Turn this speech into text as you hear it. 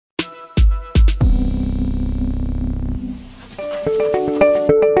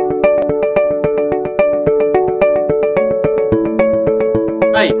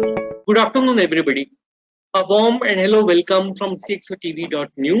afternoon, everybody. A warm and hello welcome from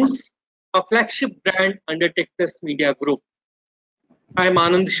CXOTV.news, a flagship brand under Techplus Media Group. I am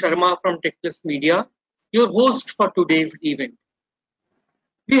Anand Sharma from Techplus Media, your host for today's event.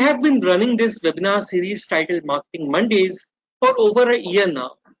 We have been running this webinar series titled Marketing Mondays for over a year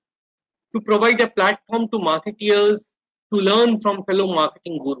now to provide a platform to marketeers to learn from fellow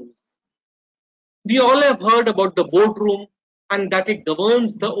marketing gurus. We all have heard about the boardroom and that it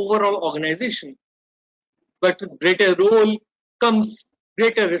governs the overall organization. But with greater role comes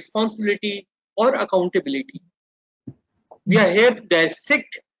greater responsibility or accountability. We are here to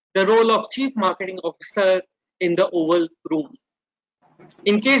dissect the role of Chief Marketing Officer in the Oval Room.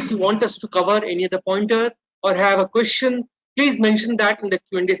 In case you want us to cover any other pointer or have a question, please mention that in the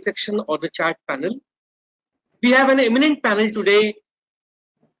Q&A section or the chat panel. We have an eminent panel today.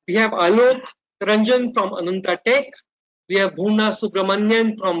 We have Alok, Ranjan from Anunta Tech. We have Bhuvana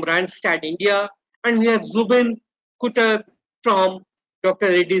Subramanyan from Randstad India. And we have Zubin, Kutar from Dr.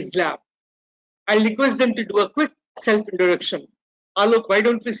 Reddy's lab. I'll request them to do a quick self-introduction. Alok, why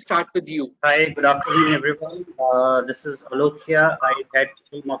don't we start with you? Hi, good afternoon, everyone. This is Alok here. I head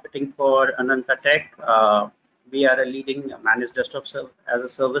marketing for Anunta Tech. We are a leading managed desktop as a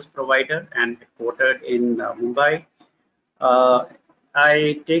service provider and headquartered in Mumbai.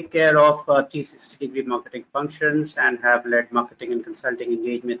 I take care of 360-degree marketing functions and have led marketing and consulting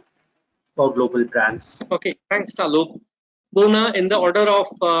engagement for global brands. Okay, thanks, Alok. Bhuvana, in the order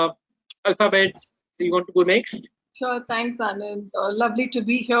of alphabets, do you want to go next? Sure, thanks, Anand. Lovely to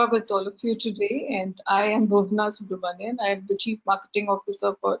be here with all of you today. And I am Bhuvana Subramanyan. I am the Chief Marketing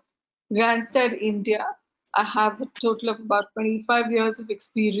Officer for Randstad India. I have a total of about 25 years of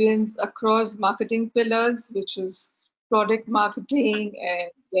experience across marketing pillars, which is product marketing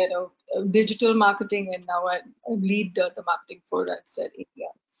and digital marketing, and now I lead the marketing for Randstad India.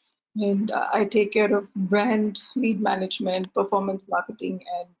 And I take care of brand lead management, performance marketing,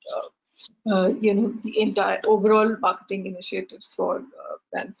 and the entire overall marketing initiatives for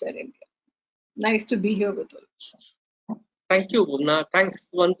Randstad India. Nice to be here with all. Thank you, Bhuvana. Thanks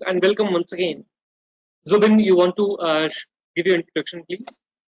once and welcome once again. Zubin, you want to give your introduction, please?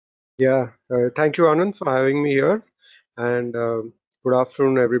 Yeah, thank you, Anand, for having me here. And good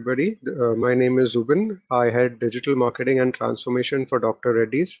afternoon, everybody. My name is Zubin. I head digital marketing and transformation for Dr.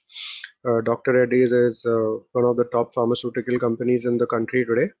 Reddy's. Dr. Reddy's is one of the top pharmaceutical companies in the country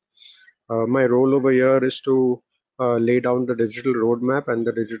today. My role over here is to lay down the digital roadmap and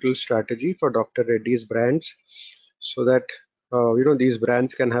the digital strategy for Dr. Reddy's brands, so that these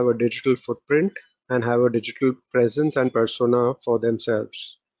brands can have a digital footprint and have a digital presence and persona for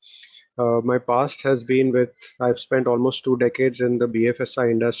themselves. My past has been I've spent almost 2 decades in the BFSI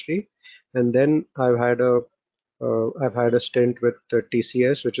industry, and then I've had a stint with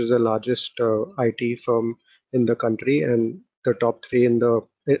TCS, which is the largest IT firm in the country and the top 3 in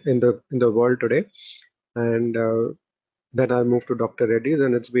the world today. And then I moved to Dr. Reddy's,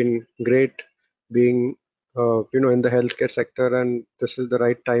 and it's been great being in the healthcare sector, and this is the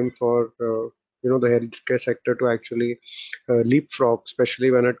right time for the healthcare sector to actually leapfrog,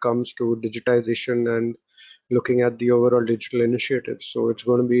 especially when it comes to digitization and looking at the overall digital initiatives. So it's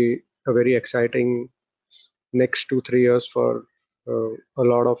going to be a very exciting next 2-3 years for a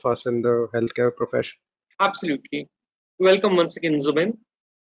lot of us in the healthcare profession. Absolutely. Welcome once again, Zubin.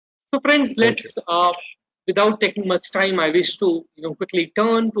 So friends, let's, without taking much time, I wish to quickly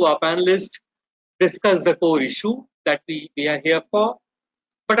turn to our panelists, discuss the core issue that we are here for.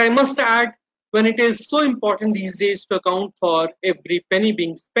 But I must add, when it is so important these days to account for every penny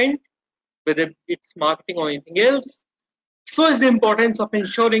being spent, whether it's marketing or anything else, so is the importance of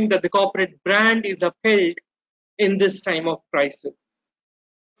ensuring that the corporate brand is upheld in this time of crisis.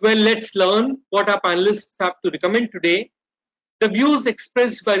 Well, let's learn what our panelists have to recommend today. The views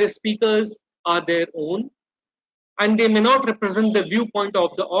expressed by the speakers are their own, and they may not represent the viewpoint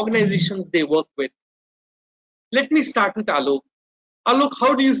of the organizations they work with. Let me start with Alok. Alok,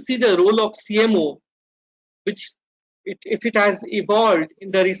 how do you see the role of CMO, if it has evolved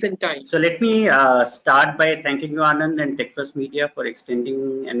in the recent times? So let me start by thanking you, Anand, and Techplus Media for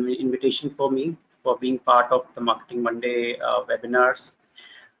extending an invitation for me for being part of the Marketing Monday webinars.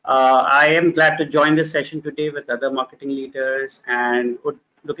 I am glad to join this session today with other marketing leaders, and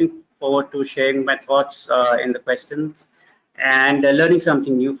looking forward to sharing my thoughts in the questions and learning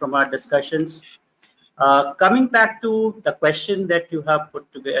something new from our discussions. Coming back to the question that you have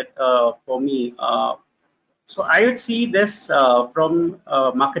put together for me, so I would see this from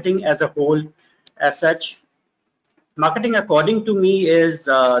marketing as a whole as such. Marketing, according to me, is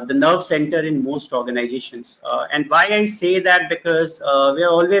the nerve center in most organizations. And why I say that, because we are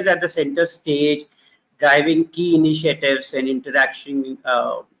always at the center stage, driving key initiatives and interaction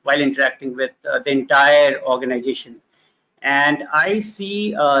while interacting with the entire organization. And I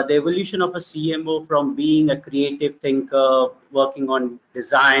see the evolution of a CMO from being a creative thinker, working on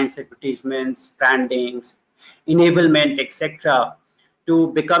designs, advertisements, brandings, enablement, etc.,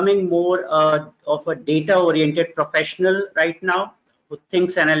 to becoming more of a data-oriented professional right now, who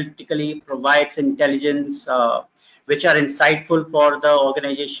thinks analytically, provides intelligence, which are insightful for the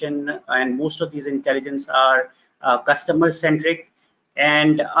organization, and most of these intelligence are customer-centric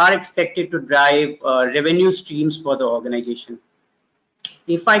and are expected to drive revenue streams for the organization.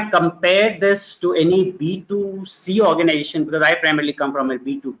 If I compare this to any B2C organization, because I primarily come from a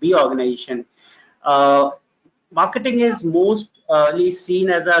B2B organization, uh, marketing is mostly seen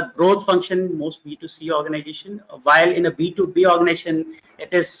as a growth function, most B2C organization, while in a B2B organization,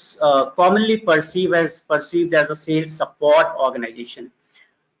 it is commonly perceived as a sales support organization.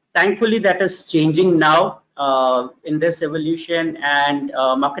 Thankfully, that is changing now in this evolution, and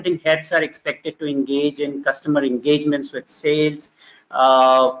marketing heads are expected to engage in customer engagements with sales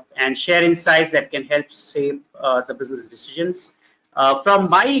and share insights that can help shape the business decisions. From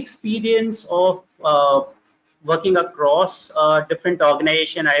my experience of working across different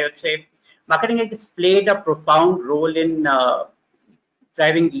organizations, I would say marketing has played a profound role in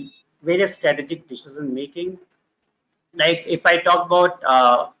driving various strategic decision making. Like if I talk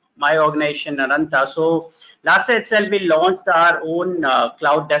about my organization Anunta, so last year itself we launched our own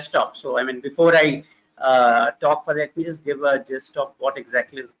cloud desktop. So I mean, before I talk for that, let me just give a gist of what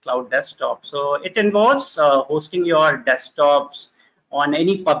exactly is cloud desktop. So it involves hosting your desktops on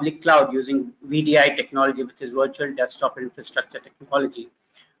any public cloud using VDI technology, which is virtual desktop infrastructure technology,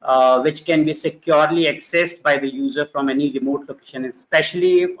 which can be securely accessed by the user from any remote location,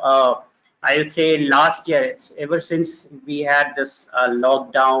 especially I would say last year, ever since we had this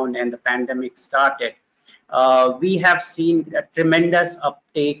lockdown and the pandemic started, we have seen a tremendous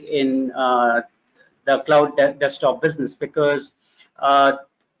uptake in the cloud desktop business, because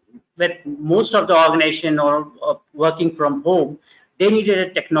with most of the organization or working from home, they needed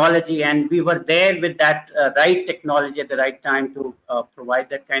a technology, and we were there with that right technology at the right time to provide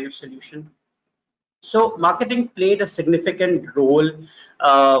that kind of solution. So marketing played a significant role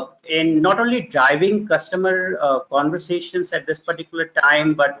in not only driving customer conversations at this particular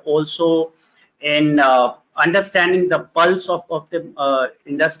time, but also in understanding the pulse of the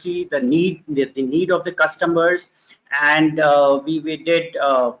industry, the need of the customers, and we did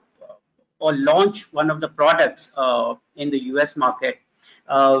or launch one of the products in the US market,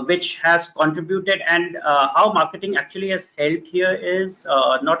 which has contributed. And how marketing actually has helped here is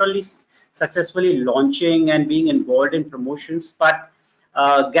not only successfully launching and being involved in promotions, but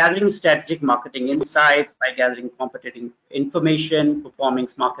gathering strategic marketing insights by gathering competitive information, performing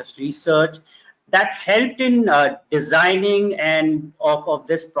market research that helped in designing and of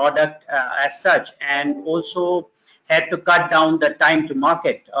this product as such, and also had to cut down the time to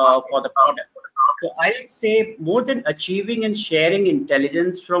market for the product. So I would say more than achieving and sharing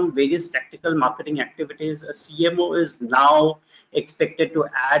intelligence from various tactical marketing activities, a CMO is now expected to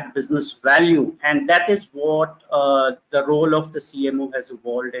add business value, and that is what the role of the CMO has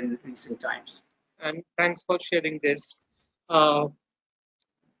evolved in recent times. And thanks for sharing this.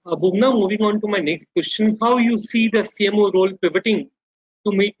 Bhuvana, moving on to my next question, how you see the CMO role pivoting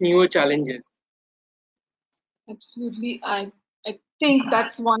to meet newer challenges? Absolutely. I think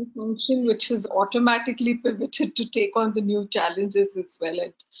that's one function which has automatically pivoted to take on the new challenges as well.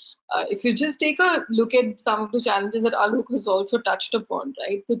 And if you just take a look at some of the challenges that Alok has also touched upon,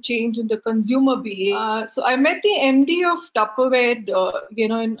 right? The change in the consumer behavior. So I met the MD of Tupperware,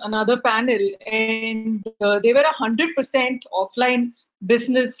 in another panel, and they were 100% offline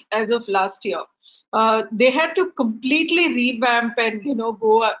business as of last year. They had to completely revamp and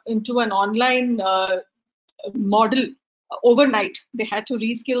go into an online model overnight. They had to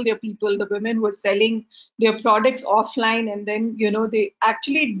reskill their people. The women were selling their products offline, and then they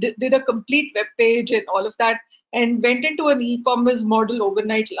actually did a complete web page and all of that, and went into an e-commerce model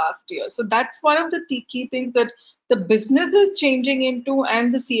overnight last year. So that's one of the key things that the business is changing into,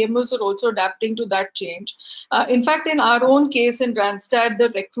 and the CMOs are also adapting to that change. In fact, in our own case in Randstad, the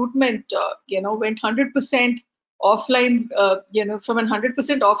recruitment went 100% offline, from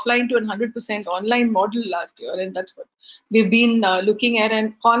 100% offline to 100% online model last year, and that's what we've been looking at.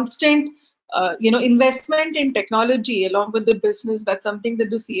 And constant, investment in technology along with the business. That's something that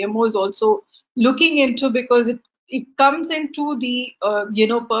the CMO is also looking into, because it comes into the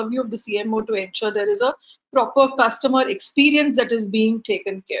purview of the CMO to ensure there is a proper customer experience that is being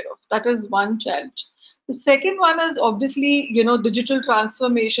taken care of. That is one challenge. The second one is obviously, digital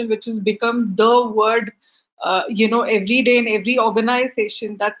transformation, which has become the word, every day in every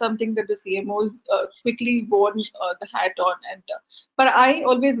organization. That's something that the CMOs quickly worn the hat on. But I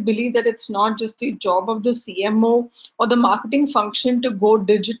always believe that it's not just the job of the CMO or the marketing function to go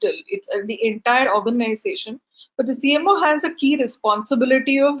digital. It's the entire organization. But the CMO has the key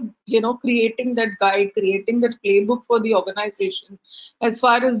responsibility of, creating that guide, creating that playbook for the organization as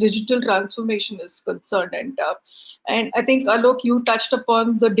far as digital transformation is concerned. And I think, Alok, you touched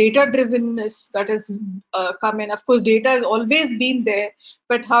upon the data-drivenness that has come in. Of course, data has always been there,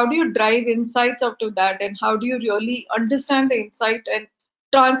 but how do you drive insights out of that, and how do you really understand the insight and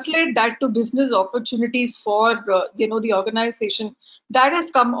translate that to business opportunities for the organization? That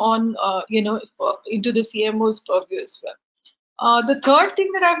has come on into the CMO's purview as well. The third thing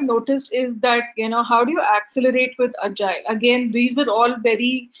that I've noticed is that, how do you accelerate with agile? Again, these were all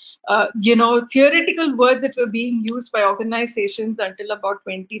very, theoretical words that were being used by organizations until about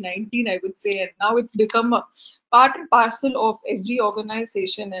 2019, I would say. And now it's become a part and parcel of every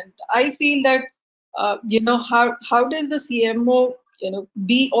organization. And I feel that, how does the CMO,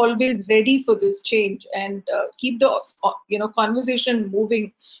 be always ready for this change and keep the, conversation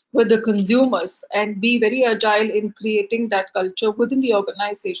moving with the consumers and be very agile in creating that culture within the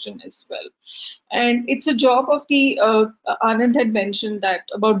organization as well. And it's a job of the, Anand had mentioned that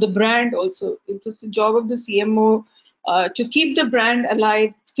about the brand also. It's just a job of the CMO to keep the brand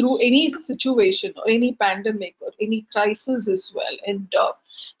alive through any situation or any pandemic or any crisis as well. And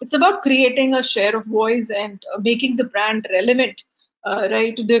it's about creating a share of voice and making the brand relevant,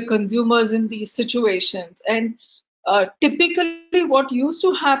 right, to the consumers in these situations. And typically, what used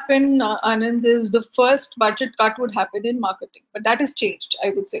to happen, Anand, is the first budget cut would happen in marketing, but that has changed, I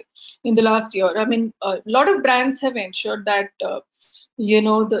would say, in the last year. I mean, a lot of brands have ensured that,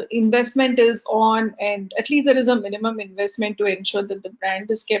 the investment is on, and at least there is a minimum investment to ensure that the brand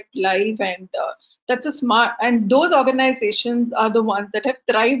is kept live. And that's a smart, and those organizations are the ones that have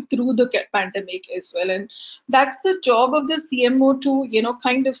thrived through the pandemic as well. And that's the job of the CMO to,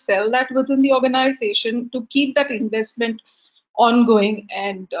 kind of sell that within the organization to keep that investment ongoing.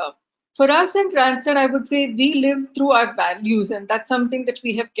 And for us in Randstad, I would say we live through our values, and that's something that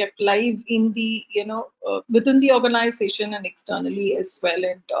we have kept live in the, within the organization and externally as well.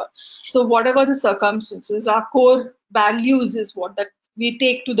 And so, whatever the circumstances, our core values is what that we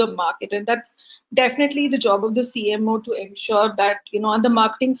take to the market, and that's definitely the job of the CMO to ensure that, on the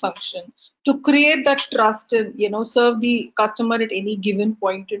marketing function, to create that trust and, serve the customer at any given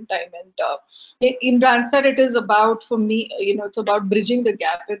point in time. And in Randstad, it is about, for me, it's about bridging the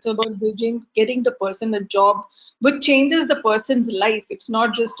gap. It's about getting the person a job which changes the person's life. It's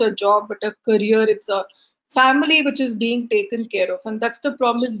not just a job, but a career. It's a family which is being taken care of. And that's the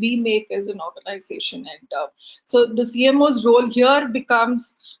promise we make as an organization. And so the CMO's role here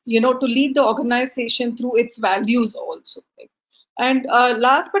becomes, to lead the organization through its values also. Right? And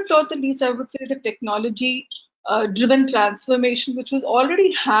last but not the least, I would say the technology driven transformation, which was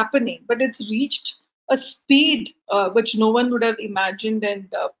already happening, but it's reached a speed which no one would have imagined.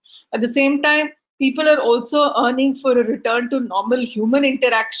 And at the same time, people are also earning for a return to normal human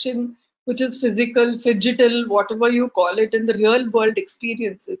interaction, which is physical, digital, whatever you call it, in the real world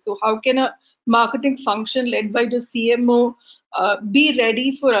experiences. So how can a marketing function led by the CMO be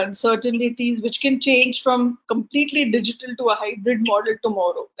ready for uncertainties which can change from completely digital to a hybrid model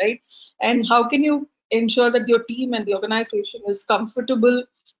tomorrow, right? And how can you ensure that your team and the organization is comfortable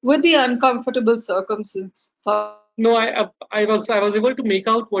with the uncomfortable circumstances? No, I was able to make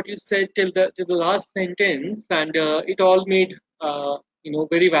out what you said till the last sentence, and it all made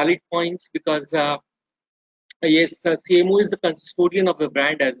very valid points because yes, CMO is the custodian of the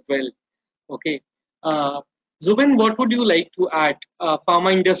brand as well. Okay. Uh, Zubin, what would you like to add?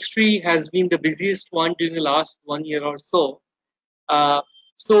 Pharma industry has been the busiest one during the last 1 year or so. Uh,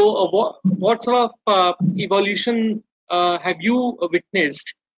 what sort of evolution have you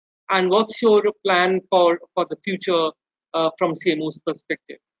witnessed, and what's your plan for the future from CMO's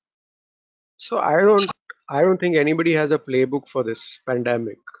perspective? So I don't think anybody has a playbook for this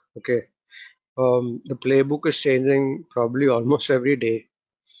pandemic. Okay. The playbook is changing probably almost every day.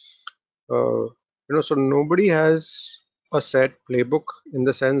 So nobody has a set playbook in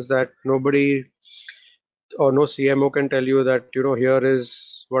the sense that nobody or no CMO can tell you that, here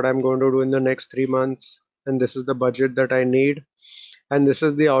is what I'm going to do in the next 3 months, and this is the budget that I need, and this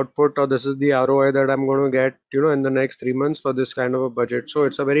is the output or this is the ROI that I'm going to get, in the next 3 months for this kind of a budget. So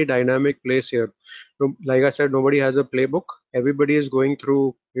it's a very dynamic place here. Like I said, nobody has a playbook. Everybody is going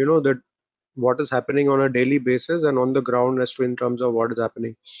through, the what is happening on a daily basis and on the ground as to in terms of what is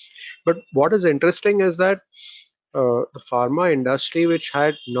happening. But what is interesting is that the pharma industry, which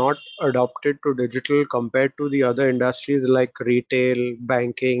had not adopted to digital compared to the other industries like retail,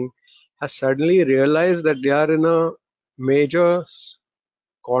 banking, has suddenly realized that they are in a major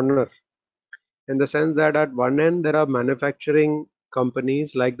corner, in the sense that at one end there are manufacturing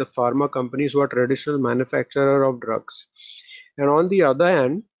companies like the pharma companies who are traditional manufacturer of drugs, and on the other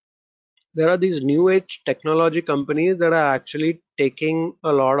hand there are these new age technology companies that are actually taking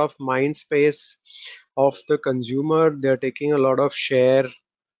a lot of mind space of the consumer. They're taking a lot of share,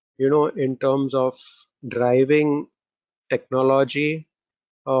 in terms of driving technology,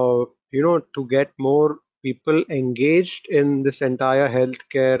 to get more people engaged in this entire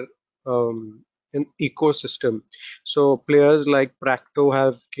healthcare um, ecosystem. So players like Practo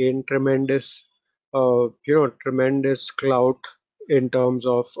have gained tremendous clout in terms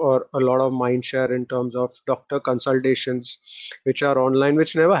of, or a lot of mind share in terms of doctor consultations, which are online,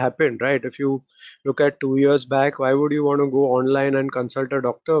 which never happened, right? If you look at 2 years back, why would you want to go online and consult a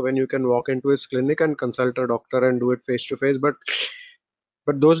doctor when you can walk into his clinic and consult a doctor and do it face to face? But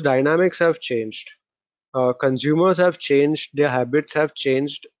those dynamics have changed. Consumers have changed, their habits have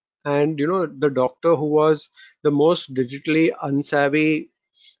changed, and the doctor who was the most digitally unsavvy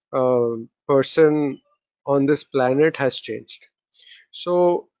person on this planet has changed.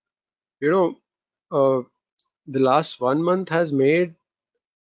 So, you know, uh, the last 1 month has made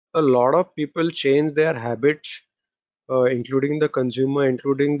a lot of people change their habits, including the consumer,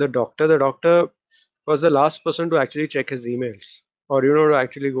 including the doctor. The doctor was the last person to actually check his emails or to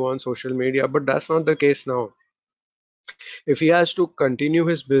actually go on social media, but that's not the case now. If he has to continue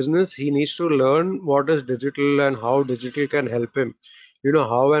his business, he needs to learn what is digital and how digital can help him.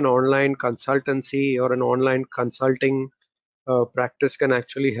 How an online consultancy or an online consulting practice can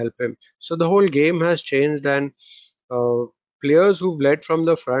actually help him. So the whole game has changed, and uh, players who've led from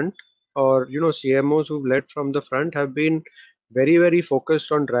the front, or CMOs who've led from the front, have been very, very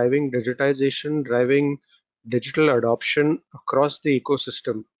focused on driving digitization, driving digital adoption across the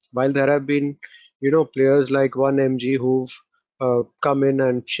ecosystem. While there have been players like 1mg who've come in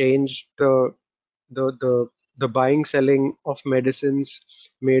and changed the the the buying selling of medicines,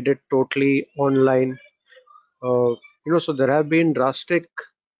 made it totally online. So there have been drastic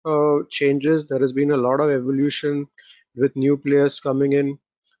changes. There has been a lot of evolution with new players coming in.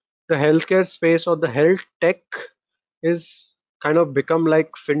 The healthcare space, or the health tech, is kind of become like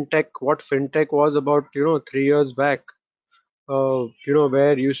fintech. What fintech was about 3 years back,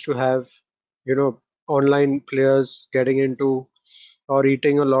 where used to have online players getting into or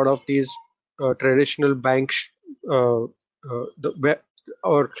eating a lot of these traditional banks, or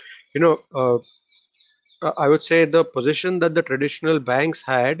you know uh, I would say the position that the traditional banks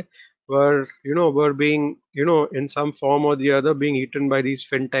had were being, in some form or the other, being eaten by these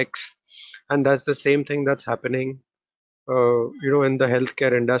fintechs, and that's the same thing that's happening, in the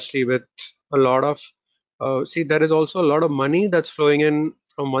healthcare industry with a lot of. See, there is also a lot of money that's flowing in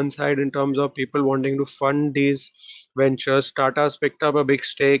from one side in terms of people wanting to fund these ventures. Tata's picked up a big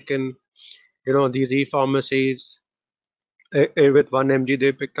stake in, these e-pharmacies. With 1mg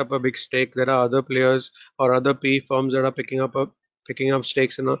they picked up a big stake. There are other players or other PE firms that are picking up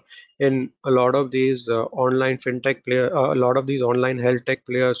stakes in a lot of these online fintech player, a lot of these online health tech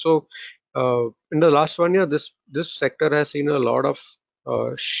players. So in the last 1 year, this sector has seen a lot of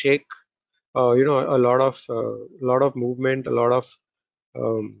shake, a lot of movement,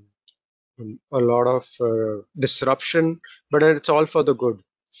 um, a lot of disruption, but it's all for the good.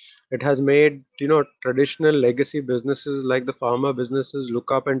 It has made traditional legacy businesses like the pharma businesses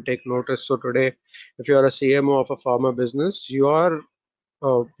look up and take notice. So today, if you are a CMO of a pharma business, you are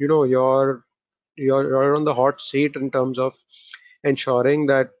you're on the hot seat in terms of ensuring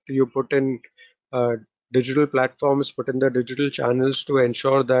that you put in uh, digital platforms, put in the digital channels to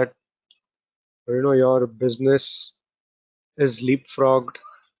ensure that your business is leapfrogged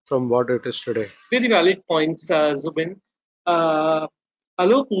from what it is today. Very valid points, Zubin. Uh,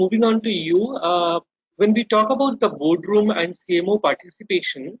 Alok, moving on to you. When we talk about the boardroom and CMO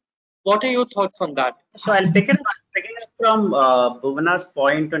participation, what are your thoughts on that? So I'll picking up from Bhuvana's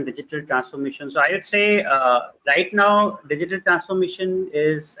point on digital transformation. So I would say right now digital transformation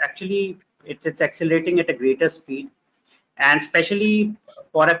is actually it's accelerating at a greater speed, and especially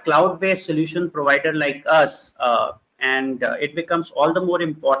for a cloud-based solution provider like us, and it becomes all the more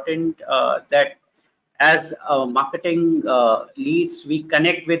important that as marketing leads, we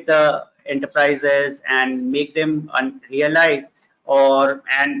connect with the enterprises and make them realize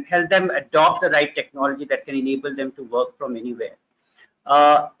and help them adopt the right technology that can enable them to work from anywhere.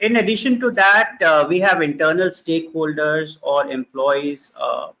 In addition to that, we have internal stakeholders or employees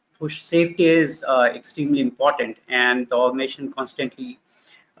whose safety is extremely important, and the organization constantly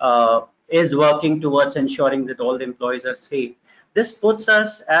is working towards ensuring that all the employees are safe. This puts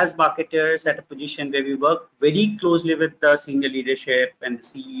us as marketers at a position where we work very closely with the senior leadership and the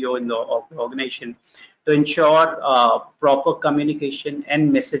CEO of the organization to ensure proper communication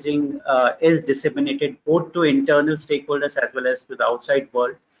and messaging is disseminated both to internal stakeholders as well as to the outside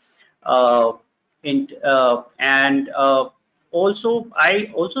world. Uh, and also,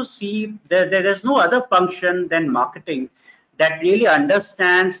 I also see that there is no other function than marketing that really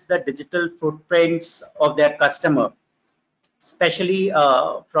understands the digital footprints of their customer, especially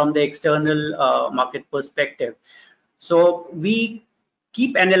from the external market perspective. So we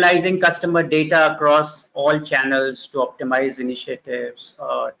keep analyzing customer data across all channels to optimize initiatives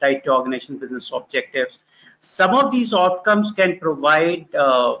tied to organization business objectives. Some of these outcomes can provide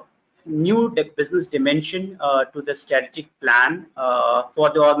new business dimension to the strategic plan for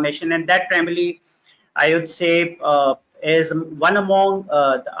the organization, and that primarily, I would say, is one among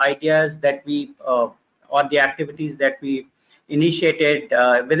the ideas that we or the activities that we initiated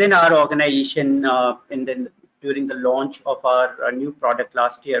within our organization during the launch of our new product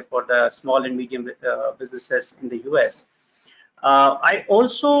last year for the small and medium businesses in the US. I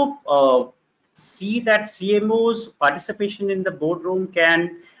also see that CMO's participation in the boardroom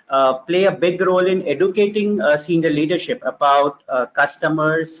can play a big role in educating senior leadership about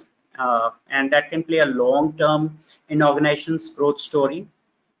customers, and that can play a long-term in organization's growth story.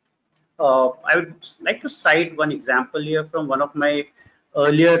 I would like to cite one example here from one of my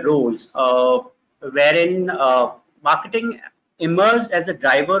earlier roles, wherein marketing emerged as a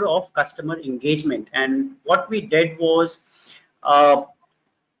driver of customer engagement. And what we did was uh,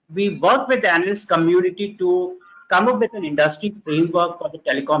 we worked with the analyst community to come up with an industry framework for the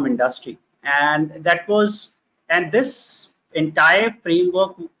telecom industry. And this entire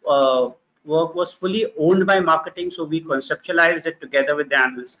framework work was fully owned by marketing, so we conceptualized it together with the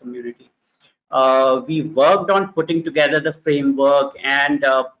analyst community. We worked on putting together the framework and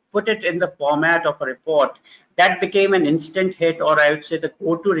put it in the format of a report that became an instant hit, or I would say the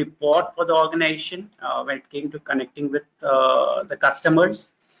go-to report for the organization when it came to connecting with the customers.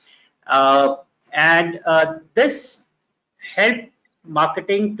 And this helped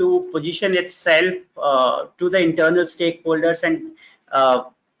marketing to position itself to the internal stakeholders and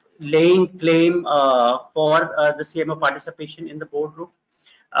laying claim for the CMO participation in the boardroom.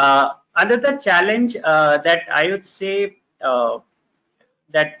 Another challenge that I would say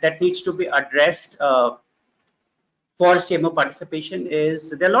that needs to be addressed for CMO participation is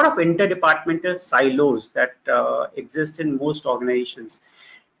there are a lot of interdepartmental silos that exist in most organizations.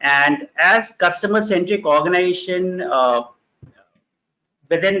 And as customer-centric organization,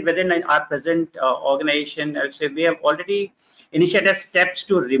 within our present organization, I would say we have already initiated steps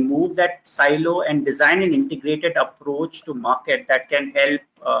to remove that silo and design an integrated approach to market that can help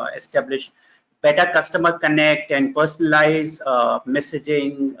establish better customer connect and personalize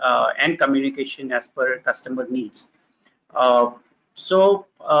messaging and communication as per customer needs. So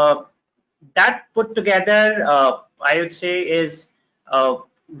that put together, I would say, is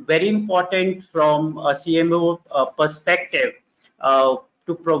very important from a CMO perspective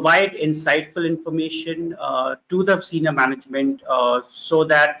to provide insightful information to the senior management so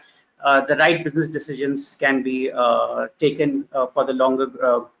that the right business decisions can be taken for the longer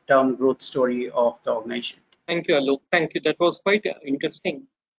term growth story of the organization. Thank you, Alok. Thank you. That was quite interesting.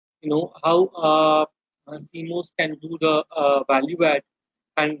 How CMOs can do the value add.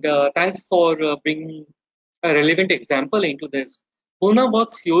 And thanks for bringing a relevant example into this. Bhuvana,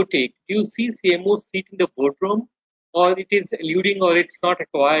 what's your take? Do you see CMOs sit in the boardroom, or it is eluding, or it's not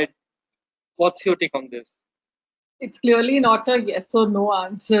required? What's your take on this? It's clearly not a yes or no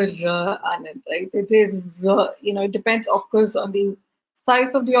answer, Anand, right? It is, it depends, of course, on the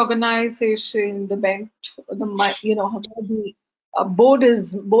size of the organization, the bent, how the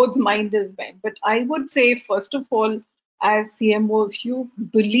board's mind is bent. But I would say, first of all, as CMO, if you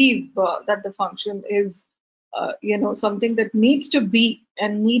believe that the function is, something that needs to be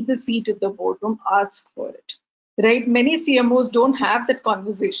and needs a seat at the boardroom, ask for it, right? Many CMOs don't have that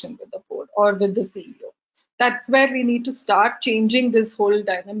conversation with the board or with the CEO. That's where we need to start changing this whole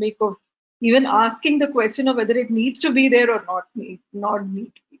dynamic of even asking the question of whether it needs to be there or not need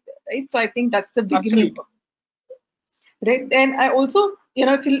to be there, right? So I think that's the beginning of it, right? And I also,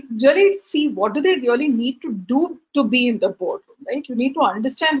 if you really see what do they really need to do to be in the boardroom, right? You need to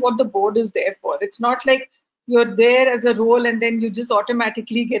understand what the board is there for. It's not like you're there as a role and then you just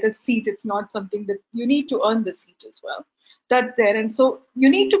automatically get a seat. It's not something that you need to earn the seat as well. that's there. And so you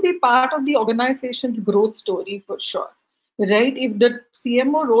need to be part of the organization's growth story for sure, right? If the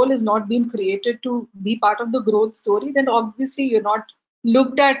CMO role is not being created to be part of the growth story, then obviously you're not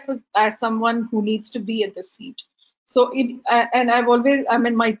looked at as someone who needs to be at the seat. So and I've always, I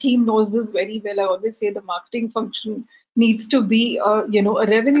mean, my team knows this very well. I always say the marketing function needs to be a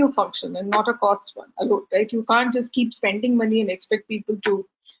revenue function and not a cost one alone, right? You can't just keep spending money and expect people to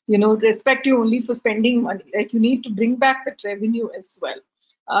respect you only for spending money. Like, you need to bring back that revenue as well.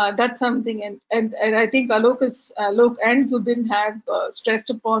 That's something, and I think Alok and Zubin have stressed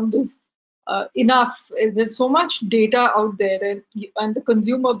upon this enough. There's so much data out there, and the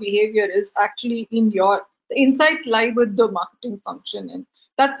consumer behavior is actually the insights lie with the marketing function, and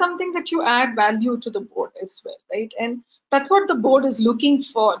that's something that you add value to the board as well, right? And that's what the board is looking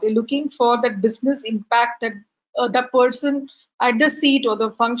for. They're looking for that business impact that the person at the seat or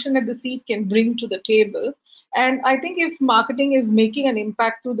the function at the seat can bring to the table. And I think if marketing is making an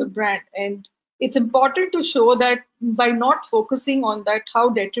impact to the brand, and it's important to show that by not focusing on that, how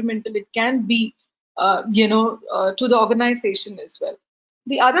detrimental it can be, to the organization as well.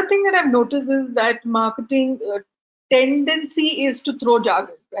 The other thing that I've noticed is that marketing tendency is to throw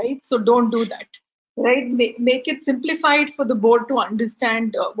jargon, right? So don't do that, right? Make it simplified for the board to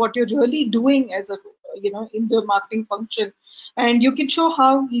understand what you're really doing as a, in the marketing function. And you can show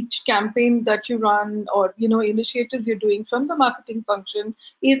how each campaign that you run, or initiatives you're doing from the marketing function,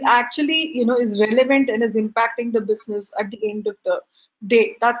 is actually is relevant and is impacting the business at the end of the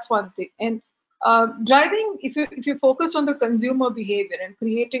day. That's one thing. And driving, if you focus on the consumer behavior and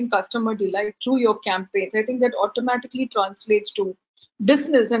creating customer delight through your campaigns, I think that automatically translates to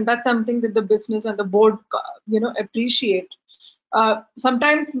business, and that's something that the business and the board appreciate.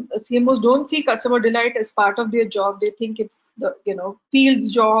 Sometimes CMOs don't see customer delight as part of their job. They think it's the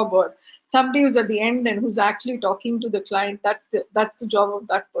field's job, or somebody who's at the end and who's actually talking to the client. That's the job of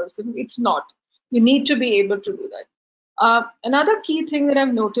that person. It's not. You need to be able to do that. Another key thing that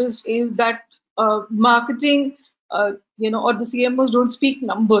I've noticed is that marketing, or the CMOs don't speak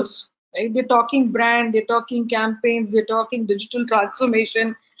numbers, right? They're talking brand, they're talking campaigns, they're talking digital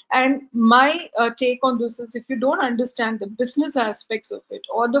transformation. And my take on this is, if you don't understand the business aspects of it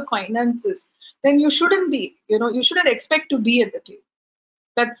or the finances, then you shouldn't you shouldn't expect to be at the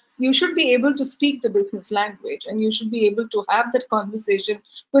table. You should be able to speak the business language, and you should be able to have that conversation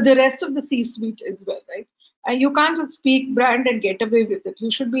with the rest of the C-suite as well, right? And you can't just speak brand and get away with it.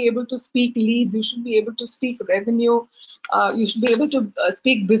 You should be able to speak leads, you should be able to speak revenue, you should be able to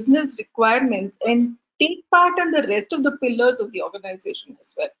speak business requirements, and take part on the rest of the pillars of the organization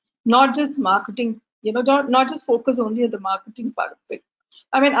as well, not just marketing. Not just focus only on the marketing part of it.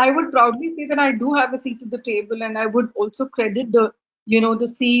 I mean, I would proudly say that I do have a seat at the table, and I would also credit the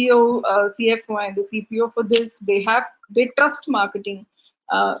CEO, CFO, and the CPO for this. They trust marketing,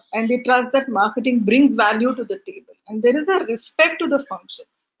 and they trust that marketing brings value to the table, and there is a respect to the function,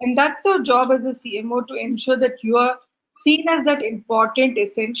 and that's your job as a CMO, to ensure that you are seen as that important,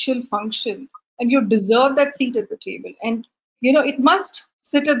 essential function, and you deserve that seat at the table. And it must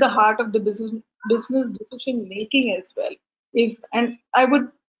sit at the heart of the business decision making as well. If and I would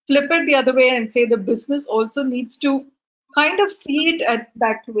flip it the other way and say the business also needs to kind of see it at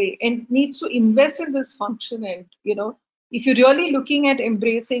that way and needs to invest in this function. And if you're really looking at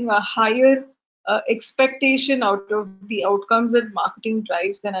embracing a higher expectation out of the outcomes that marketing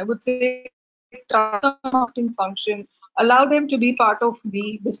drives, then I would say trust the marketing function, allow them to be part of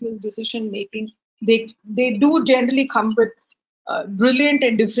the business decision making. They do generally come with brilliant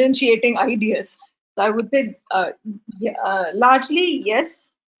and differentiating ideas. So I would say largely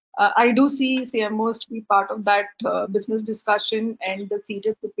yes. I do see CMOs to be part of that business discussion and the seat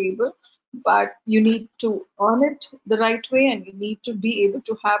at the table, but you need to earn it the right way, and you need to be able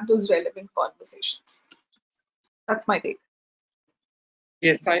to have those relevant conversations. That's my take.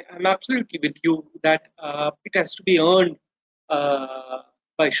 Yes, I'm absolutely with you that it has to be earned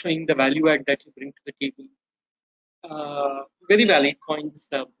by showing the value add that you bring to the table. Very valid points,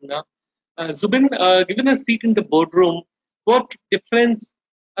 Bhuvana. Zubin, given a seat in the boardroom, what difference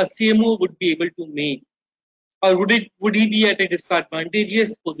a CMO would be able to make, or would he be at a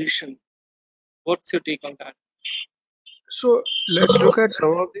disadvantageous position? What's your take on that? So let's look at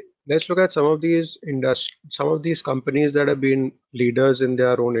some of these companies that have been leaders in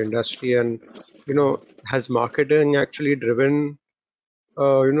their own industry, and has marketing actually driven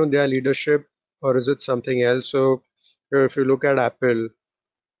their leadership, or is it something else? So if you look at Apple,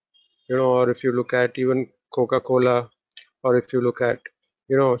 or if you look at even Coca-Cola, or if you look at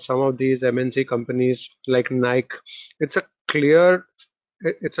some of these MNC companies like Nike, it's a clear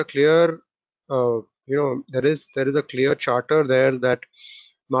there is a clear charter there that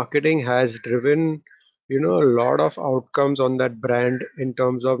marketing has driven a lot of outcomes on that brand in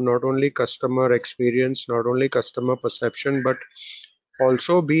terms of not only customer experience, not only customer perception, but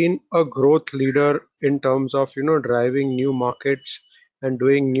also been a growth leader in terms of driving new markets and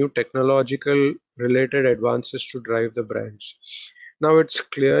doing new technological related advances to drive the brands. Now it's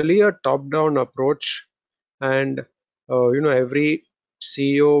clearly a top down approach, and every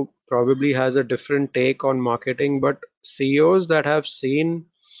CEO probably has a different take on marketing, but CEOs that have seen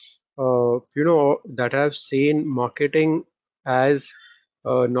marketing as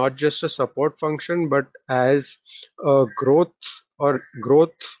not just a support function, but as a growth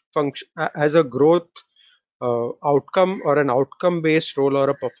function, as a growth outcome or an outcome based role or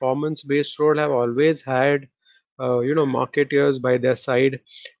a performance based role, have always had marketeers by their side.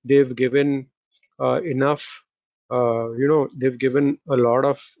 They've given enough they've given a lot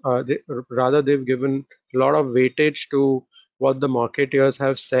of they've given a lot of weightage to what the marketeers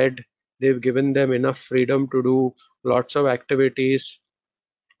have said. They've given them enough freedom to do lots of activities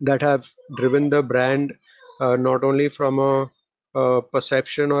that have driven the brand, not only from a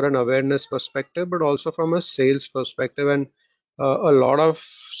perception or an awareness perspective, but also from a sales perspective. And a lot of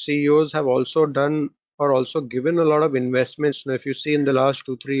CEOs have also done or also given a lot of investments. Now, if you see in the last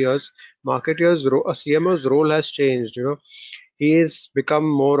 2 3 years, a CMO's role has changed. He has become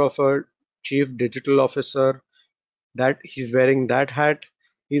more of a chief digital officer, that he's wearing that hat.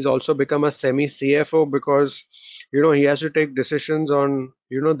 He's also become a semi CFO because he has to take decisions on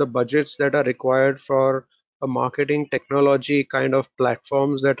the budgets that are required for a marketing technology kind of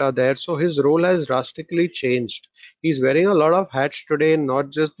platforms that are there. So his role has drastically changed. He's wearing a lot of hats today,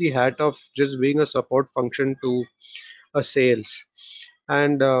 not just the hat of just being a support function to a sales.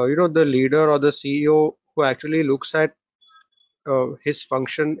 And the leader or the CEO who actually looks at his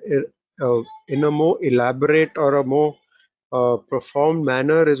function in a more elaborate or a more profound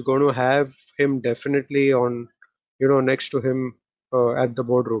manner is going to have him definitely on, next to him at the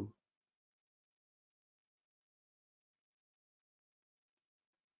boardroom.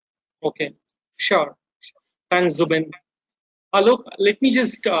 Okay, sure. Thanks, Zubin. Alok, let me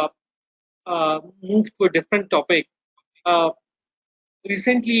just move to a different topic. Uh,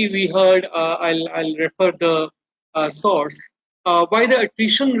 Recently, we heard, I'll refer the source, why the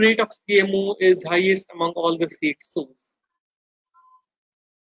attrition rate of CMO is highest among all the CXOs.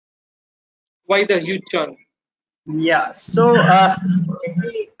 Why the huge churn? Yeah, so if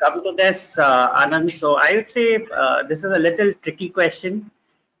we come to this, Anand, so I would say this is a little tricky question.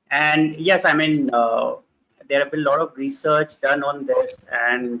 And yes, I mean, there have been a lot of research done on this,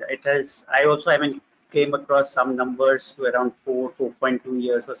 and it has, I also, I mean, came across some numbers to around 4.2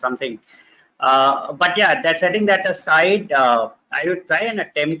 years or something. But yeah, that setting that aside, I would try and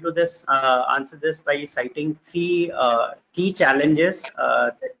attempt to this answer this by citing three key challenges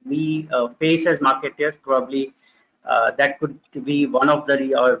that we face as marketers. Probably that could be one of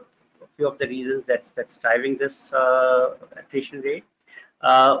the or a few of the reasons that's driving this attrition rate.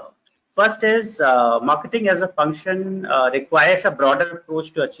 Uh, First is marketing as a function requires a broader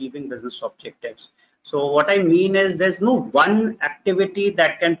approach to achieving business objectives. So what I mean is there's no one activity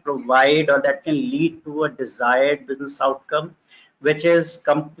that can provide or that can lead to a desired business outcome, which is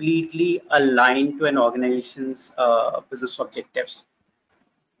completely aligned to an organization's business objectives.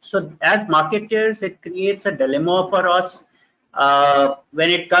 So as marketers, it creates a dilemma for us when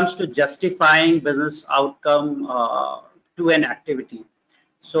it comes to justifying business outcome to an activity.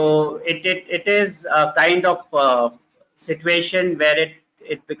 So it is a kind of situation where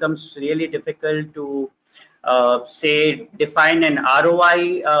it becomes really difficult to say define an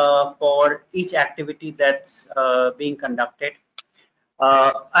ROI for each activity that's being conducted.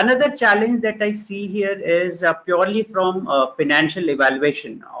 Another challenge that I see here is purely from financial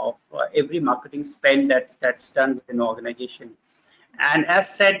evaluation of every marketing spend that's done within an organization. And as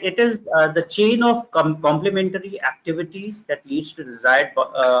said, it is the chain of complementary activities that leads to desired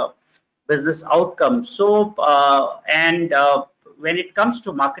business outcomes. So, when it comes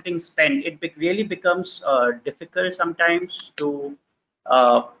to marketing spend, it really becomes difficult sometimes to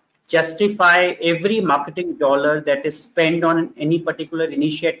uh, justify every marketing dollar that is spent on any particular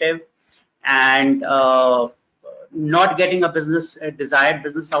initiative and not getting a desired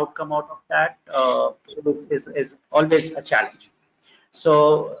business outcome out of that is always a challenge.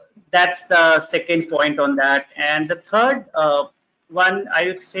 So that's the second point on that. And the third one I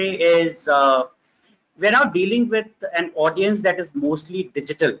would say is we're now dealing with an audience that is mostly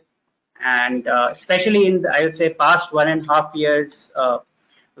digital. And especially in, I would say, past 1.5 years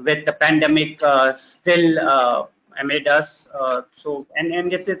with the pandemic still I mean, it does.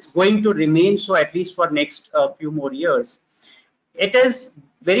 And it's going to remain so at least for next few more years. It is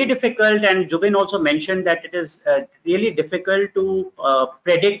very difficult, and Zubin also mentioned that it is really difficult to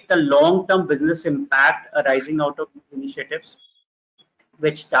predict the long-term business impact arising out of these initiatives,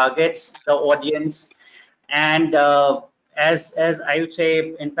 which targets the audience. And as I would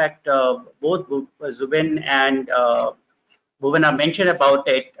say, in fact, both Zubin and Bhuvana mentioned about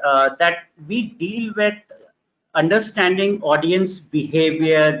it, that we deal with understanding audience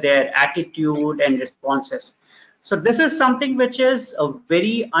behavior, their attitude and responses. So this is something which is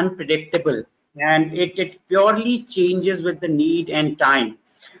very unpredictable, and it purely changes with the need and time.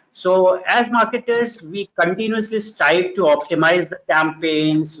 So as marketers, we continuously strive to optimize the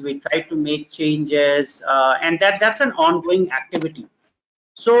campaigns, we try to make changes, and that's an ongoing activity.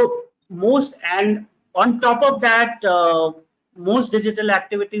 So most, and on top of that, most digital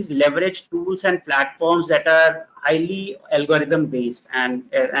activities leverage tools and platforms that are highly algorithm based and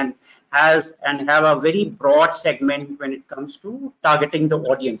have a very broad segment when it comes to targeting the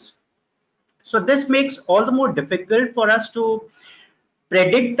audience. So this makes all the more difficult for us to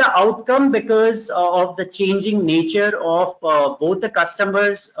predict the outcome because of the changing nature of both the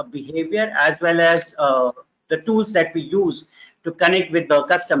customers' behavior as well as the tools that we use to connect with the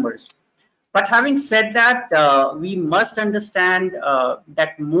customers. But having said that, we must understand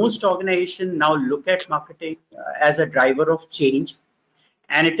that most organizations now look at marketing as a driver of change,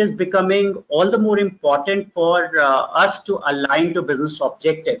 and it is becoming all the more important for us to align to business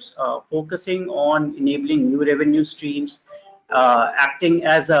objectives, focusing on enabling new revenue streams, acting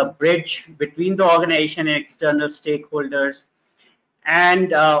as a bridge between the organization and external stakeholders,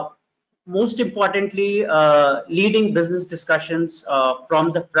 and most importantly, leading business discussions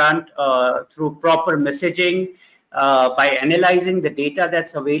from the front through proper messaging, by analyzing the data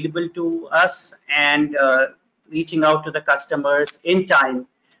that's available to us and reaching out to the customers in time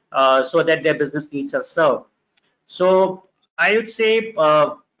so that their business needs are served. So I would say,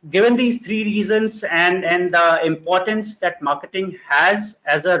 given these three reasons and the importance that marketing has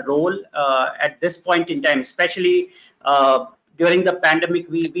as a role at this point in time, especially during the pandemic,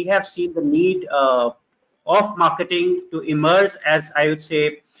 we have seen the need of marketing to emerge as, I would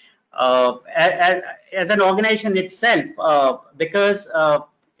say, as an organization itself, because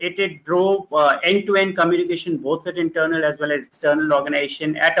it drove end-to-end communication both with internal as well as external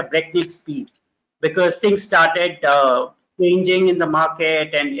organization at a breakneck speed, because things started changing in the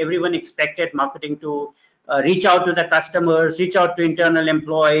market and everyone expected marketing to reach out to the customers, reach out to internal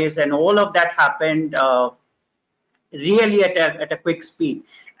employees, and all of that happened really at a quick speed.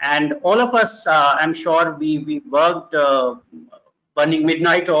 And all of us, I'm sure we worked burning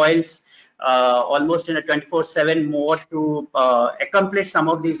midnight oils almost in a 24/7 mode to accomplish some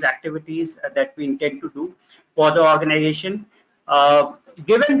of these activities that we intend to do for the organization.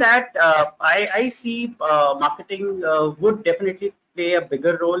 Given that, I see marketing would definitely play a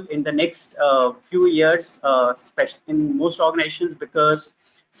bigger role in the next few years, especially in most organizations,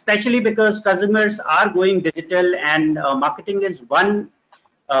 especially because customers are going digital, and marketing is one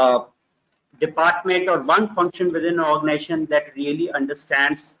department or one function within an organization that really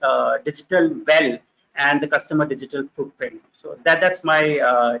understands digital well and the customer digital footprint. So that's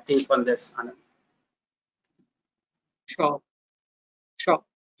my take on this, Anand. Sure, sure.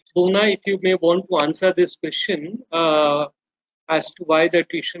 Bhuvana, if you may want to answer this question as to why the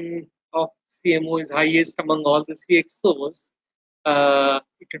attrition of CMO is highest among all the CXOs,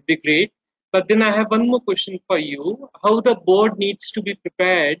 it would be great. But then I have one more question for you: how the board needs to be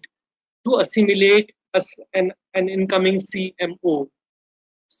prepared to assimilate an incoming CMO.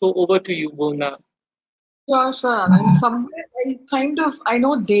 So over to you, Bhuvana. Yeah, sure. And somewhere I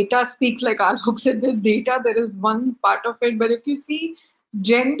know data speaks, like Alok said, the data, there is one part of it. But if you see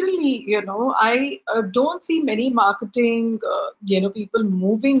generally, I don't see many marketing, people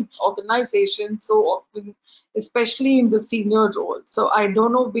moving organizations so often, especially in the senior role. So I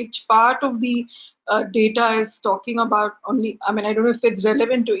don't know which part of the data is talking about only. I mean, I don't know if it's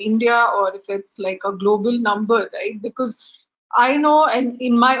relevant to India or if it's like a global number, right? Because I know, and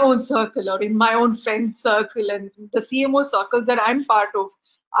in my own circle or in my own friend circle and the CMO circles that I'm part of,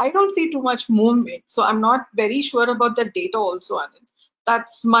 I don't see too much movement. So I'm not very sure about the data also, Anand.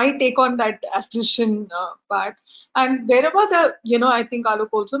 That's my take on that attrition part. And wherever I think Alok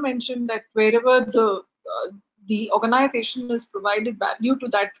also mentioned that wherever the organization has provided value to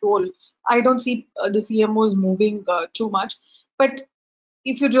that role, I don't see the CMOs moving too much. But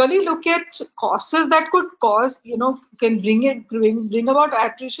if you really look at causes that could cause, can bring about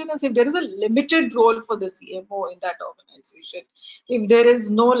attrition, is if there is a limited role for the CMO in that organization, if there is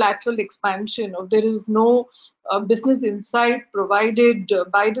no lateral expansion, or there is no business insight provided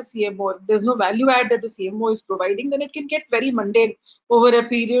by the CMO, if there's no value add that the CMO is providing, then it can get very mundane over a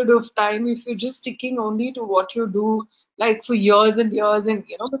period of time if you're just sticking only to what you do like for years and years, and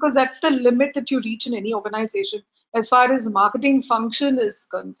because that's the limit that you reach in any organization as far as marketing function is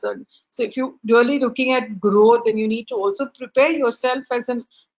concerned. So if you're really looking at growth, then you need to also prepare yourself as a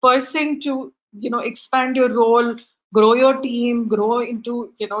person to expand your role, grow your team, grow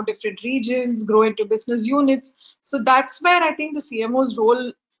into different regions, grow into business units. So that's where I think the CMO's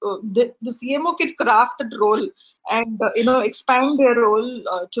role, the CMO can craft that role and expand their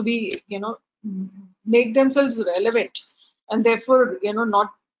role to be make themselves relevant, and therefore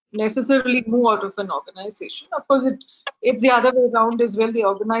not necessarily move out of an organization. Of course, it's the other way around as well. The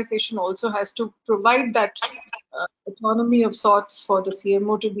organization also has to provide that autonomy of sorts for the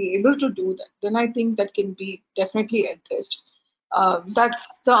CMO to be able to do that. Then I think that can be definitely addressed. That's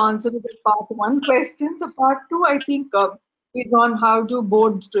the answer to the part one question. The part two, I think, is on how do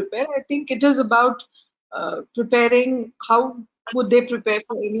boards prepare. I think it is about preparing. How would they prepare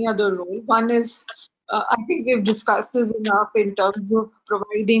for any other role? One is, I think we've discussed this enough in terms of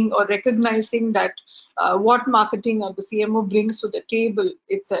providing or recognizing that what marketing or the CMO brings to the table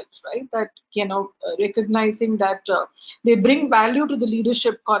itself, right? That recognizing that they bring value to the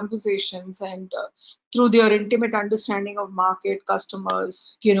leadership conversations, and through their intimate understanding of market,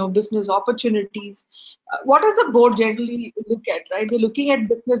 customers, business opportunities. What does the board generally look at, right? They're looking at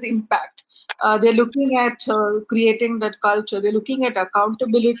business impact. They're looking at creating that culture. They're looking at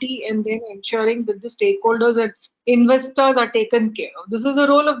accountability, and then ensuring that the stakeholders and investors are taken care of. This is the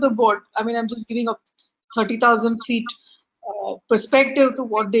role of the board. I mean, I'm just giving a 30,000 feet perspective to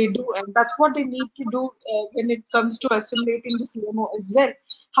what they do, and that's what they need to do when it comes to assimilating the CMO as well.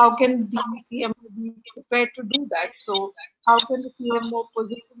 How can the CMO be prepared to do that? So how can the CMO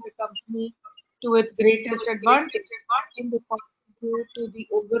position the company to its greatest advantage? How can they contribute to the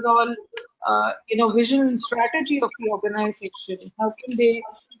overall vision and strategy of the organization? How can they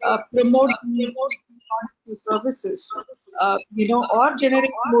promote the products and services, or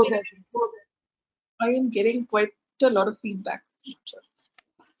generate more revenue? I am getting quite a lot of feedback.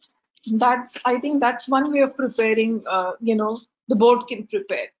 I think that's one way of preparing. The board can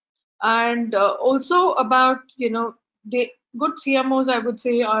prepare, and also about the good CMOs, I would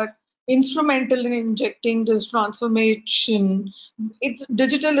say, are instrumental in injecting this transformation. It's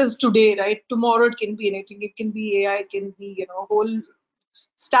digital is today, right? Tomorrow it can be anything. It can be AI, it can be whole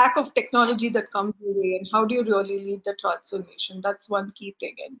stack of technology that comes your way, and how do you really lead the transformation? That's one key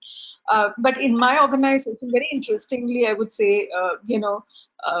thing. And but in my organization, very interestingly, I would say,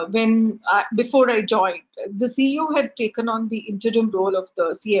 before I joined, the CEO had taken on the interim role of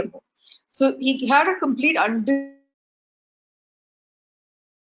the CMO. So he had a complete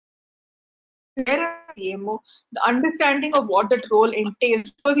CMO, the understanding of what that role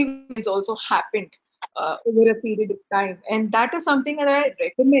entails, because it's also happened over a period of time. And that is something that I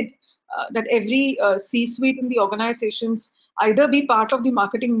recommend that every C-suite in the organizations either be part of the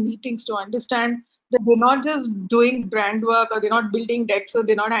marketing meetings to understand that they're not just doing brand work, or they're not building decks, or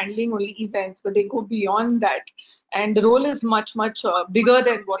they're not handling only events, but they go beyond that. And the role is much, much bigger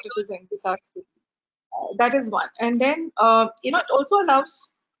than what it is emphasized to be. That is one. And then, it also allows,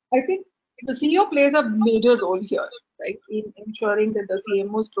 I think the CEO plays a major role here, right, in ensuring that the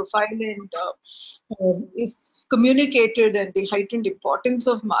CMO's profile and is communicated, and the heightened importance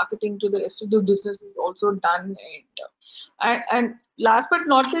of marketing to the rest of the business is also done. And last but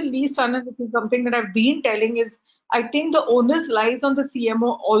not the least, Anand, which is something that I've been telling, is I think the onus lies on the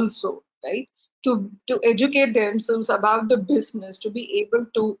CMO also, right, to educate themselves about the business, to be able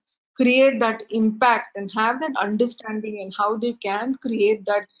to create that impact and have that understanding, and how they can create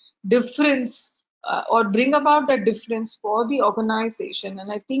that difference or bring about that difference for the organization.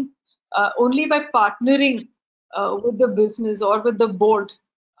 And I think only by partnering with the business or with the board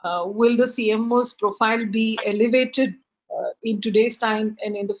will the CMO's profile be elevated in today's time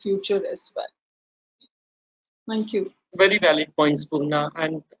and in the future as well. Thank you. Very valid points, Bhuvana,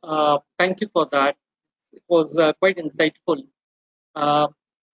 and thank you for that. It was quite insightful.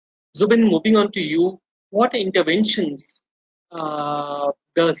 Zubin, moving on to you, what interventions the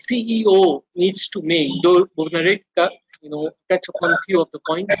CEO needs to make? Though Bhuvana did touch upon a few of the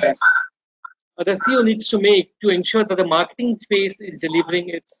pointers. The CEO needs to make to ensure that the marketing phase is delivering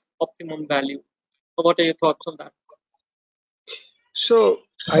its optimum value. So what are your thoughts on that? So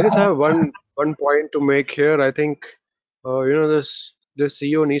I just have one point to make here. I think this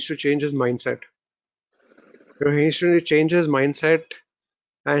CEO needs to change his mindset. He needs to change his mindset,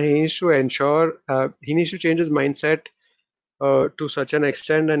 and he needs to ensure he needs to change his mindset to such an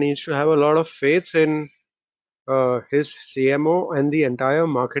extent, and he needs to have a lot of faith in his CMO and the entire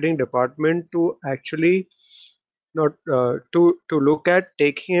marketing department to actually not to look at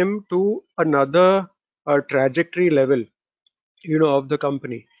taking him to another trajectory level, of the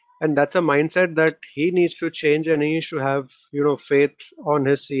company. And that's a mindset that he needs to change, and he needs to have, faith on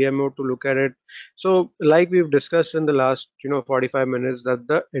his CMO to look at it. So like we've discussed in the last 45 minutes, that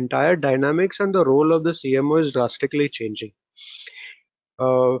the entire dynamics and the role of the CMO is drastically changing.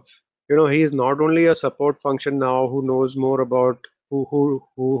 uh, he is not only a support function now who knows more about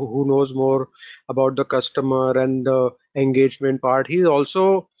who knows more about the customer and the engagement part. He's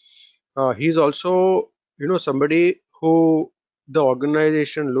also somebody who the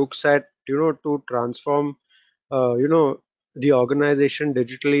organization looks at, to transform the organization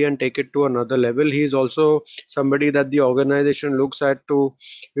digitally and take it to another level. He's also somebody that the organization looks at to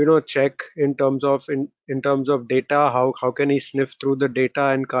check in terms of data. How can he sniff through the data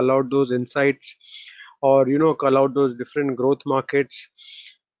and call out those insights, or call out those different growth markets,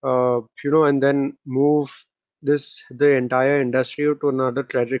 and then move the entire industry to another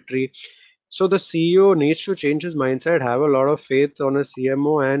trajectory. So the CEO needs to change his mindset, have a lot of faith on his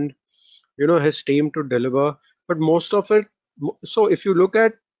CMO and his team to deliver. But most of it, so if you look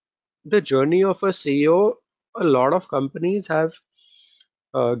at the journey of a CEO, a lot of companies have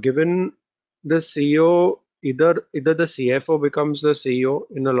given the CEO, either the CFO becomes the CEO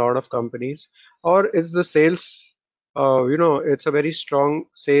in a lot of companies, or it's the sales. It's a very strong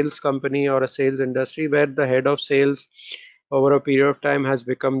sales company or a sales industry where the head of sales over a period of time has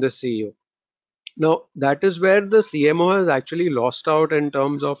become the CEO. Now, that is where the CMO has actually lost out in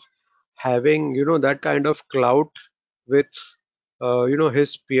terms of having, that kind of clout with,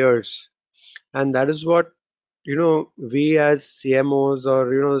 his peers. And that is what, we as CMOs, or,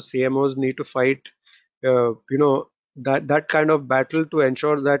 CMOs need to fight, that kind of battle to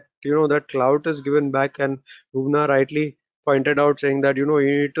ensure that, that clout is given back. And Bhuvana rightly pointed out, saying that, you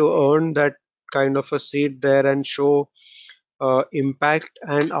need to earn that kind of a seat there and show impact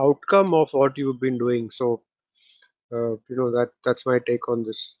and outcome of what you've been doing. So, that's my take on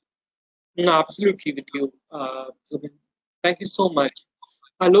this. No, absolutely with you, Zubin. Thank you so much.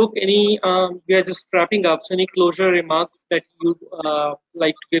 Alok, we are just wrapping up. So any closure remarks that you'd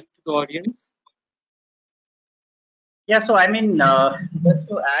like to give to the audience? Yeah, so I mean, just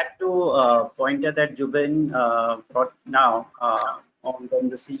to add to pointer that Zubin brought now on when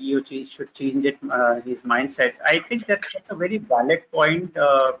the CEO should change his mindset. I think that's a very valid point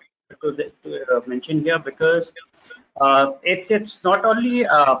to mention here, because it's not only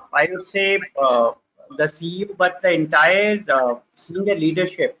I would say the CEO, but the entire senior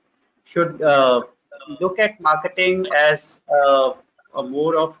leadership should look at marketing as a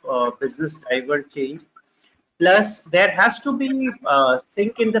more of business driver change. Plus, there has to be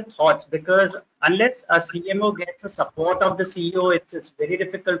sync in the thoughts, because unless a CMO gets the support of the CEO, it's very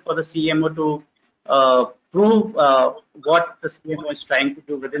difficult for the CMO to prove what the CMO is trying to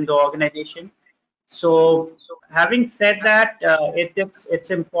do within the organization. So, having said that, it's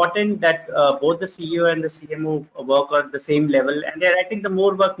important that both the CEO and the CMO work on the same level, and then I think the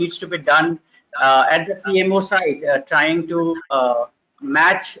more work needs to be done at the CMO side, trying to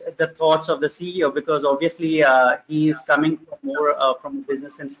match the thoughts of the CEO, because obviously he is coming from more from a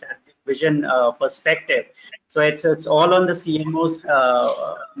business and strategic vision perspective. So it's all on the CMO's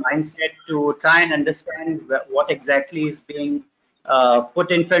mindset to try and understand what exactly is being put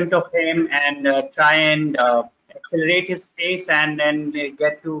in front of him, and try and accelerate his pace, and then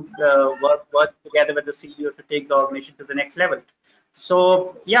get to work together with the CEO to take the organization to the next level.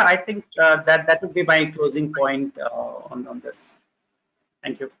 So yeah, I think that would be my closing point on this.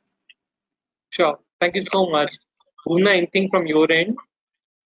 Thank you. Sure. Thank you so much. Bhuvana, anything from your end?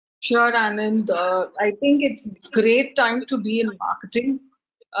 Sure, Anand. I think it's great time to be in marketing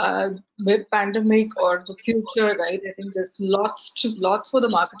with pandemic or the future, right? I think there's lots for the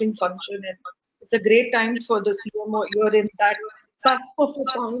marketing function, and it's a great time for the CMO. You're in that cusp of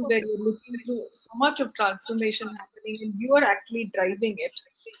a time where you're looking through so much of transformation happening, and you are actually driving it,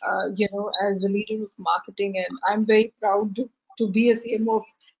 as a leader of marketing. And I'm very proud to be a CMO of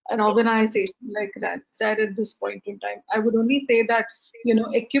an organization like Randstad at this point in time. I would only say that,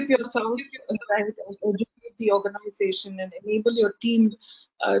 equip yourself, right, and educate the organization and enable your team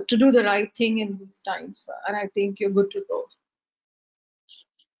to do the right thing in these times. And I think you're good to go.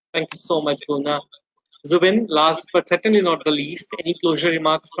 Thank you so much, Bhuvana. Zubin, last but certainly not the least, any closure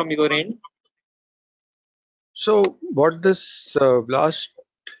remarks from your end? So what this last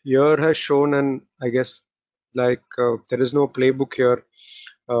year has shown, and I guess there is no playbook here,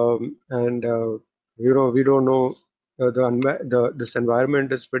 and we don't know this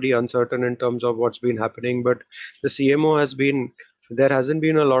environment is pretty uncertain in terms of what's been happening. But the CMO there hasn't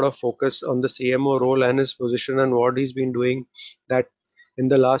been a lot of focus on the CMO role and his position and what he's been doing that in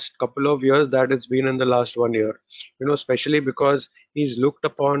the last couple of years that it's been in the last 1 year. Especially because he's looked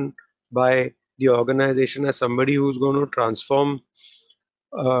upon by the organization as somebody who's going to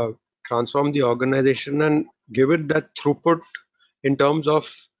uh, transform the organization and give it that throughput in terms of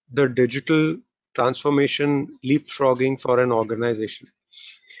the digital transformation leapfrogging for an organization.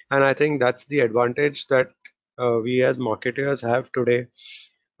 And I think that's the advantage that we as marketers have today,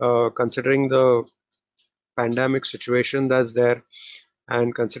 considering the pandemic situation that's there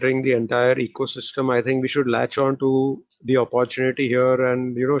and considering the entire ecosystem. I think we should latch on to the opportunity here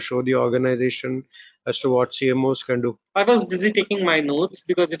and show the organization as to what CMOs can do. I was busy taking my notes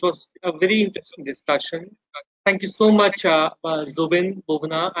because it was a very interesting discussion. Thank you so much, Zubin,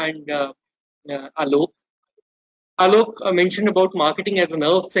 Bhuvana, and Alok. Alok mentioned about marketing as a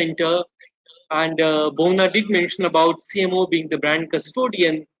nerve center, and Bhuvana did mention about CMO being the brand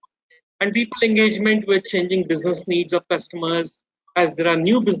custodian, and people engagement with changing business needs of customers as there are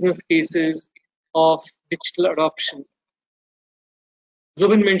new business cases of digital adoption.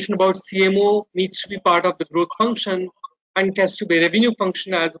 Zubin mentioned about CMO needs to be part of the growth function and it has to be a revenue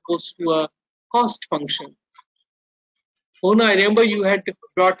function as opposed to a cost function. Mona, I remember you had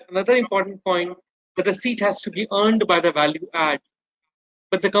brought another important point that the seat has to be earned by the value add.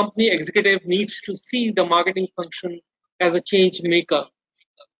 But the company executive needs to see the marketing function as a change maker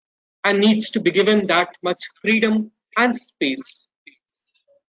and needs to be given that much freedom and space.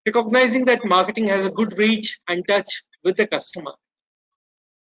 Recognizing that marketing has a good reach and touch with the customer.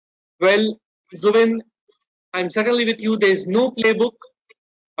 Well, Zubin, I'm certainly with you. There's no playbook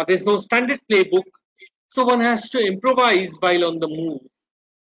or there's no standard playbook. So one has to improvise while on the move,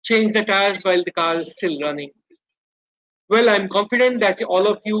 change the tires while the car is still running. Well, I'm confident that all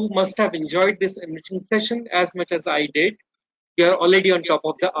of you must have enjoyed this enriching session as much as I did. We are already on top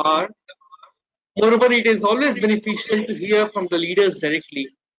of the hour. Moreover, it is always beneficial to hear from the leaders directly.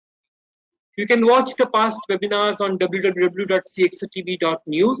 You can watch the past webinars on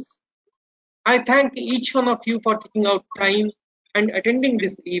www.cxotv.news. I thank each one of you for taking out time and attending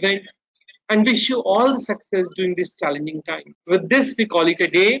this event and wish you all success during this challenging time. With this, we call it a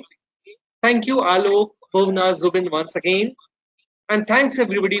day. Thank you, Alok, Bhuvana, Zubin once again. And thanks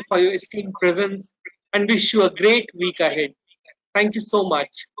everybody for your esteemed presence and wish you a great week ahead. Thank you so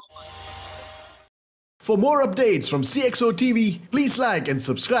much. For more updates from CXOTV, please like and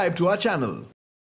subscribe to our channel.